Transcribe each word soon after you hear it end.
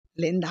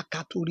Lenda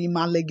katuri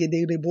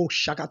malegede rebo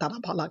shakatara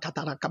pala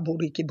katara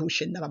kaburi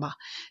kibushendaraba.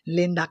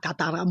 Lenda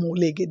katara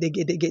molegede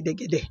gede gede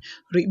gede.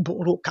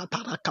 Riboro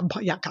katara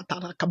kabaya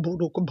katara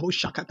kaburu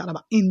kubusha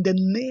kataraba. In the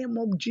name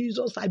of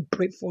Jesus, I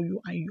pray for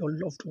you and your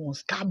loved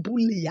ones.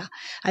 Kabulia,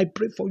 I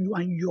pray for you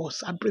and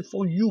yours. I pray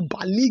for you.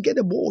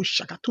 Baligede bo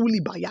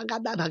shakatuli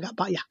bayagada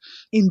ragabaya.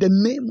 In the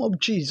name of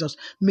Jesus,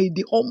 may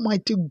the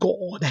Almighty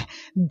God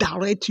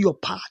direct your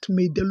path.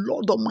 May the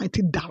Lord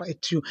Almighty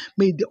direct you.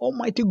 May the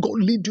Almighty God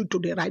lead you to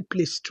the right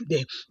place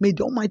today. May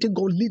the Almighty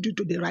God lead you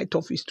to the right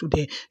office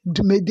today.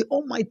 May the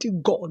Almighty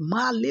God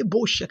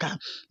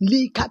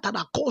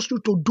cause you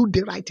to do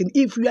the right thing.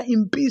 If you are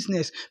in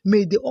business,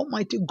 may the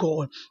Almighty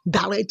God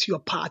direct your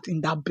path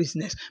in that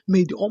business.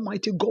 May the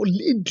Almighty God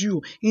lead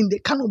you in the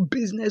kind of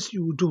business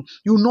you do.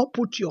 You will not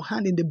put your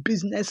hand in the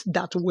business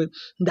that will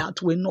not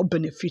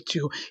benefit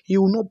you.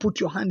 You will not put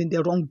your hand in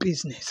the wrong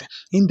business.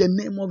 In the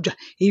name of Jesus,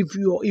 if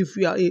you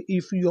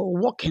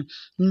are working,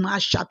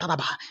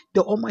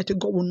 the Almighty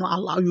God will not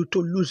allow you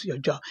to lose your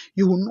job.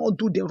 You will not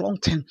do the wrong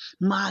thing.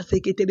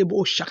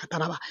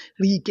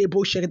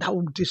 That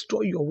will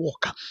destroy your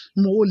work.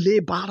 Mole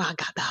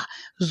baragada,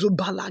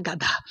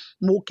 zubalagada,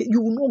 moke.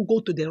 You will not go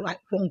to the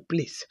wrong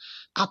place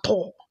at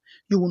all.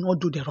 You will not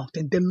do the wrong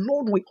thing. The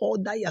Lord will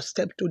order your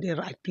step to the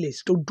right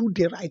place, to do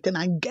the right thing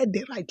and get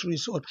the right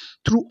result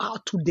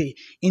throughout today.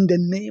 In the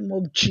name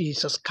of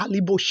Jesus.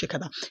 Kalibo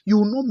shekada. You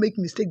will not make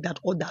mistake that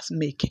others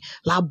make.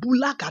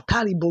 Labula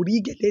katari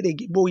borige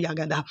lerego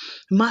yagada.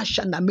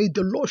 Mashanda, may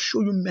the Lord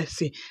show you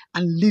mercy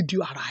and lead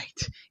you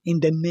aright. In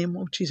the name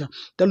of Jesus.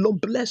 The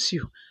Lord bless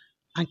you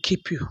and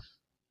keep you.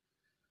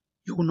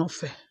 You will not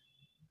fail.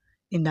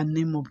 In the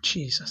name of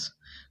Jesus.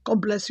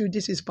 God bless you.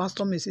 This is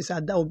Pastor Mrs.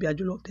 Ada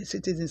Obiajulo of the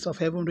Citizens of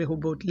Heaven,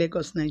 Rehoboth,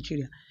 Lagos,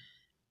 Nigeria.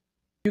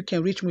 You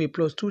can reach me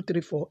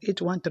 +234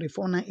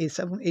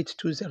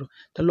 813498780.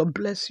 The Lord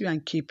bless you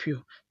and keep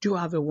you. Do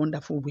have a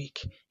wonderful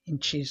week. In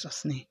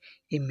Jesus' name,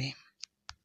 amen.